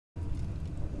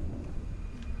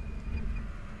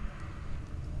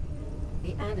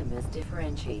The animus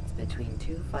differentiates between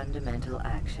two fundamental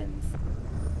actions: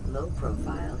 low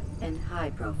profile and high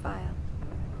profile.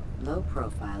 Low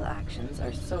profile actions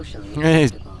are socially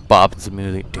acceptable. Bob some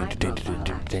music. High profile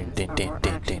actions are more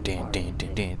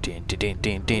action-oriented. Move the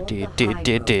high profile button to see how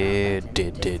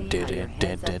your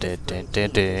heads-up display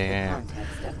changes the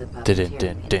context of the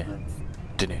puppeteering inputs.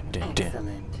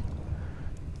 Excellent.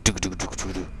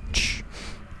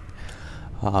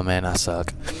 Oh man, I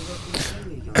suck. We will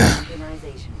continue your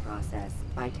synchronization process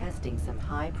by testing some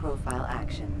high-profile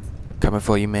actions. Coming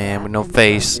for you, man, with no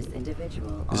face.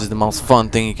 This is the most fun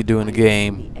thing you could do in the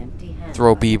game.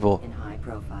 Throw people.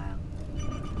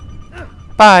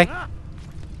 Bye.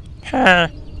 Huh.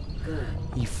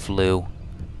 He flew.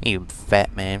 You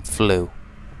fat man flew.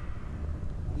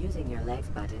 Using your legs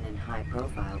button in high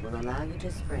profile will allow you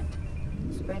to sprint.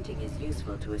 Sprinting is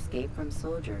useful to escape from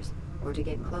soldiers or to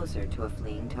get closer to a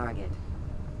fleeing target.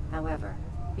 However,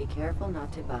 be careful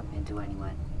not to bump into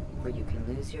anyone, for you can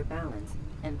lose your balance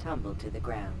and tumble to the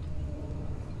ground.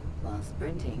 While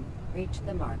sprinting, reach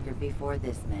the marker before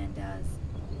this man does.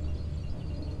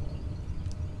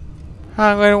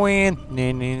 I'm gonna win.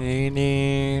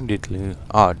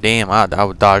 Oh damn, I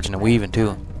was dodging and weaving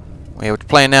too. Hey, what you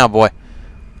playing now, boy?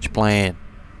 What you playing?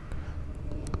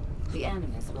 The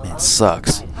animus will Man, also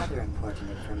sucks. provide other important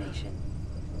information.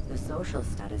 The social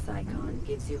status icon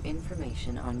gives you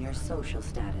information on your social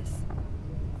status.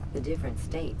 The different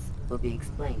states will be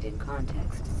explained in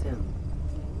context soon.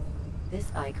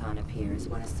 This icon appears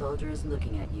when a soldier is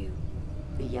looking at you.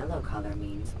 The yellow color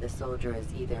means the soldier is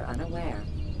either unaware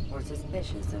or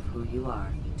suspicious of who you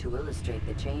are. To illustrate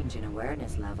the change in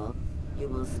awareness level, you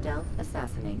will stealth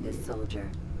assassinate this soldier.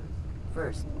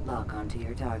 First, lock onto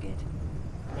your target.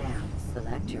 Now,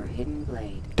 select your hidden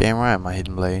blade. Damn right, my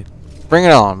hidden blade. Bring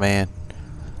it on, man.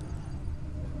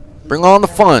 Bring on the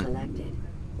fun. Selected.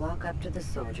 Walk up to the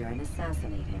soldier and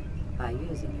assassinate him by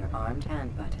using your armed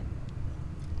hand button.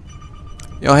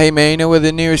 Yo, hey man, you know where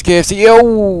the nearest KFC?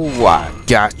 Yo, I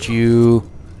got you.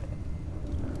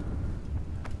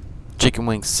 Chicken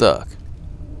wings suck.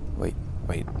 Wait.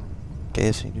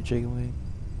 KFC new chicken wing?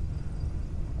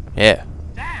 Yeah.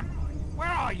 Damn! Where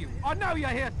are you? I know you're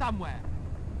here somewhere.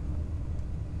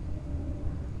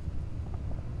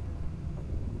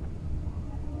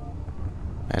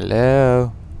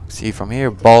 Hello. See from here,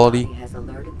 Baldy. He has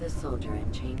alerted the soldier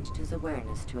and changed his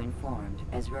awareness to informed,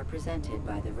 as represented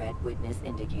by the red witness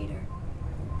indicator.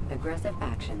 Aggressive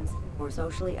actions or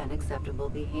socially unacceptable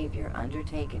behavior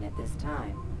undertaken at this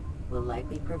time will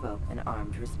likely provoke an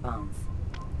armed response.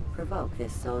 Provoke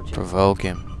this soldier. Provoke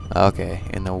him. Okay,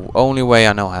 in the only way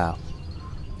I know how.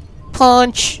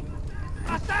 Punch!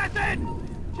 Assassin!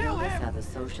 Kill Notice him! how the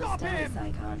social Stop status him!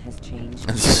 icon has changed.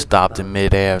 And stopped in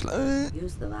midair.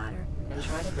 Use the ladder and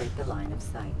try to break the line of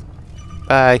sight.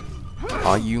 Bye.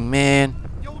 Oh, you man.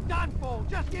 You're done for!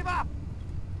 Just give up!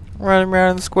 Running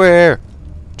around the square.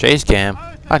 Chase cam.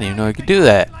 I didn't even know you could do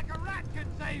that. Like a rat could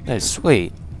save That's you.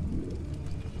 sweet.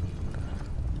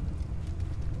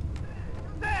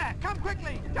 There! Come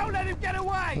quickly! Don't let him get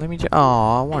away! Let me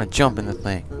oh, I want to jump in the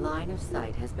thing. The line of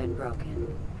sight has been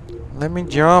broken. Let me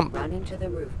jump. Run into the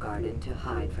roof garden to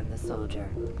hide from the soldier.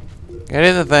 Get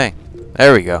in the thing.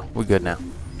 There we go. We're good now.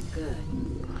 Good.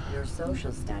 Your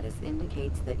social status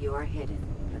indicates that you are hidden,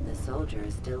 but the soldier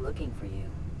is still looking for you.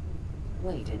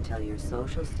 Wait until your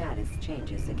social status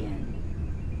changes again.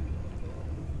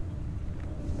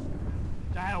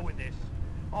 To hell with this.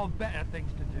 I've better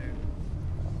things to do.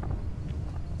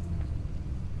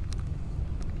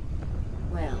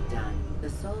 Well done. The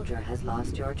soldier has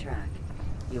lost your track.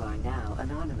 You are now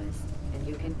anonymous, and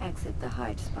you can exit the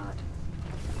hide spot.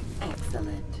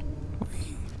 Excellent.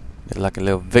 It's like a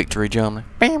little victory jump.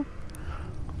 Bam.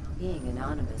 Being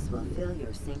anonymous will fill your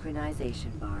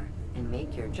synchronization bar and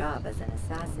make your job as an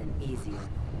assassin easier.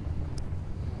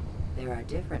 There are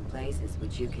different places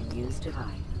which you can use to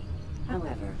hide.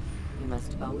 However, you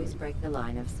must always break the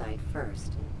line of sight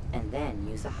first, and then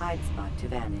use a hide spot to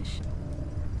vanish.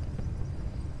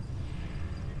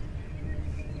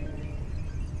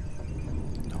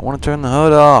 I want to turn the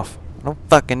hood off. I don't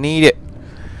fucking need it.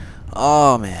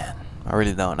 Oh man, I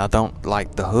really don't. I don't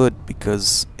like the hood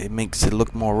because it makes it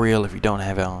look more real if you don't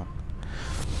have it on.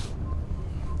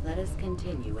 Let us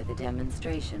continue with a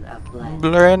demonstration of blend.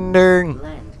 Blending.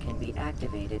 Blend can be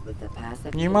activated with the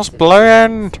passive. You use must of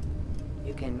blend.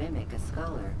 You can mimic a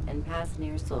scholar and pass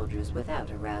near soldiers without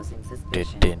arousing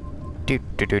suspicion. Use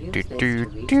this to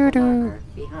reach the marker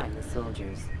behind the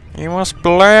soldiers. You must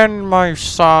blend, my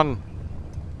son.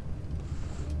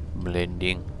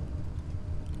 Blending.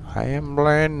 I am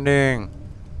blending.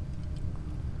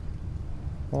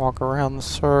 Walk around the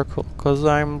circle, 'cause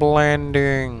I'm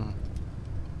blending.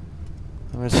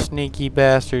 I'm a sneaky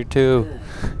bastard too.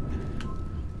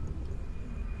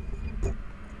 Good.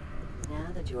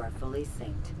 Now that you are fully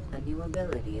synced, a new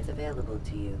ability is available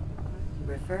to you.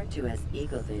 Referred to as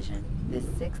Eagle Vision, this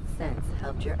sixth sense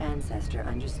helped your ancestor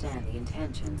understand the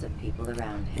intentions of people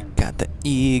around him. Got the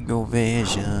eagle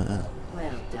vision.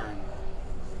 Well done.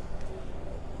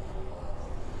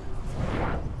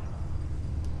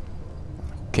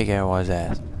 Kick everyone's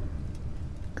ass.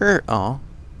 Oh.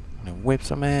 And whip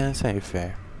some ass, ain't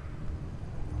fair.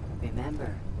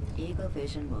 Remember, Eagle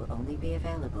Vision will only be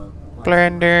available once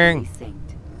Blending. you are fully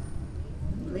synced.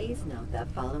 Please note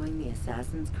that following the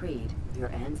Assassin's Creed,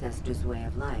 your ancestors' way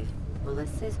of life will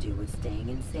assist you with staying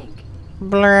in sync.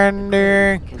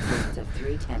 Blending. The creed consists of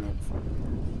 3 tenets.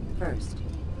 First,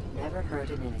 never hurt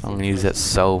an innocent I'm gonna use that person.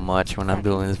 so much when I'm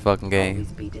doing this fucking game.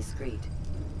 Always be discreet.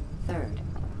 Third,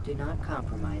 do not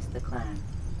compromise the clan.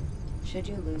 Should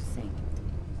you lose sync,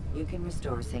 you can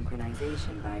restore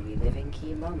synchronization by reliving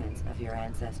key moments of your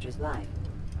ancestor's life,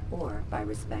 or by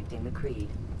respecting the creed.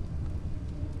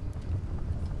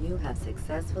 You have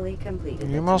successfely completed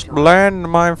You the must tutorial.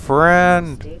 blend, my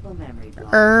friend. Stable memory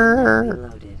block will now be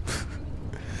loaded.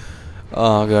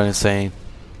 Oh, I'm going insane.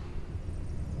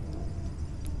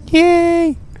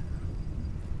 Yay!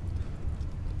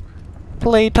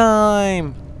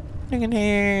 Playtime!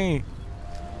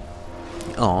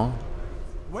 Oh.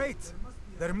 Wait!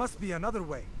 There must be another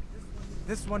way.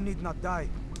 This one need not die.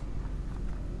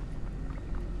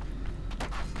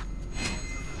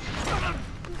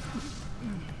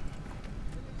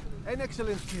 An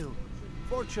excellent kill.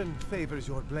 Fortune favors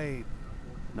your blade.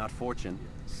 Not fortune,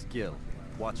 skill.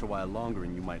 Watch a while longer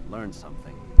and you might learn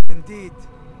something. Indeed.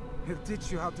 He'll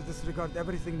teach you how to disregard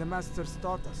everything the Masters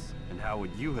taught us. And how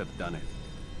would you have done it?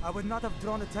 I would not have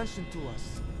drawn attention to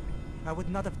us. I would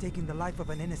not have taken the life of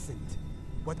an innocent.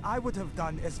 What I would have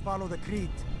done is follow the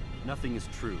creed. Nothing is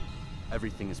true.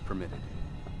 Everything is permitted.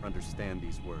 Understand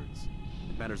these words.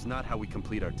 It matters not how we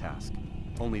complete our task,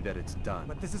 only that it's done.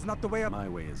 But this is not the way of... My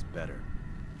way is better.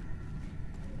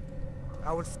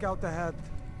 I will scout ahead.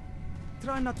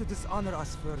 Try not to dishonor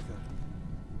us further.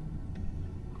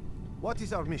 What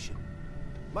is our mission?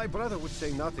 My brother would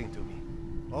say nothing to me.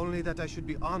 Only that I should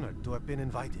be honored to have been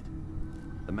invited.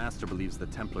 The Master believes the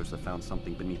Templars have found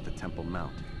something beneath the Temple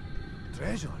Mount.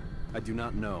 Treasure? I do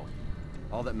not know.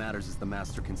 All that matters is the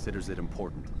Master considers it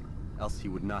important. Else he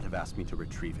would not have asked me to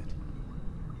retrieve it.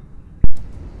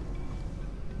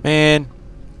 Man.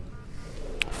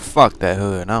 Fuck that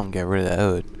hood. I'm gonna get rid of that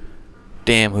hood.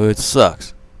 Damn hood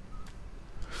sucks.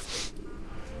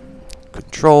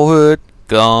 Control hood,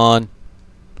 gone.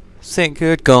 Sync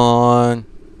hood, gone.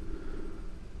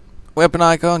 Weapon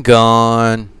icon,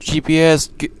 gone. GPS,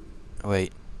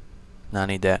 wait. No, I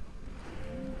need that.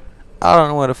 I don't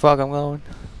know where the fuck I'm going.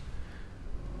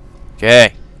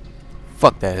 Okay.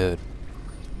 Fuck that hood.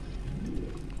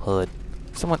 Hood.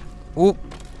 Someone. Whoop.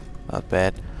 Not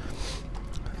bad.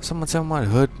 Someone tell me what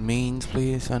hood means,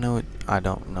 please. I know it. I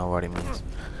don't know what it means.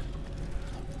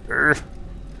 Urgh.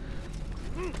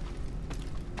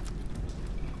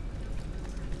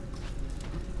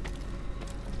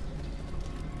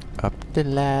 Up the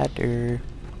ladder.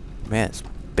 Man, it's a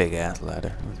big ass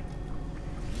ladder.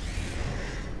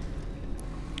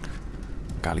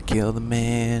 Gotta kill the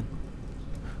man.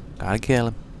 Gotta kill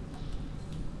him.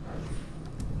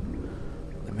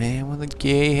 The man with the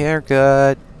gay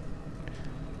haircut.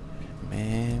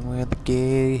 Man with the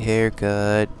gay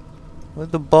haircut.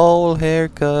 With the bowl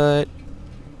haircut.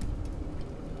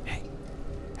 Hey.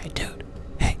 Hey, dude.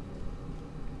 Hey.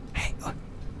 Hey. Oh.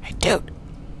 Hey, dude.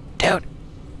 Dude.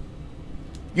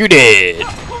 You did.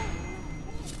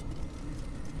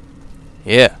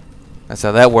 Yeah. That's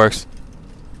how that works.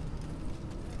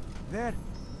 There.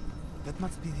 That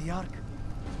must be the Ark.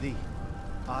 The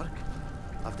Ark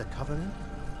of the Covenant?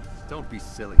 Don't be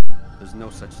silly. There's no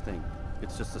such thing.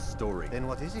 It's just a story. Then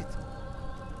what is it?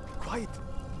 Quiet.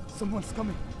 Someone's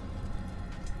coming.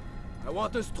 I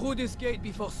want us through this gate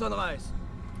before sunrise.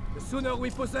 The sooner we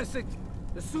possess it,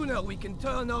 the sooner we can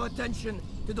turn our attention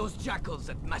to those jackals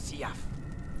at Masyaf.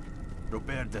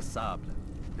 Robert de Sable.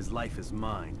 His life is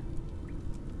mine.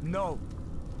 No.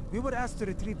 We were asked to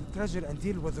retrieve the treasure and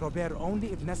deal with Robert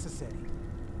only if necessary.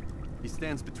 He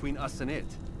stands between us and it.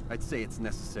 I'd say it's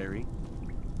necessary.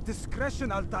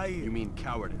 Discretion, Altair. You mean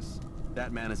cowardice.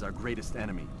 That man is our greatest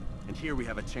enemy, and here we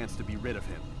have a chance to be rid of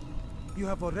him. You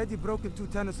have already broken 2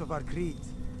 tenets of our creed.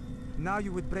 Now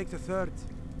you would break the 3rd.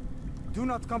 Do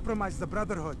not compromise the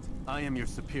Brotherhood. I am your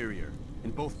superior,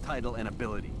 in both title and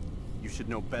ability. You should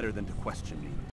know better than to question me.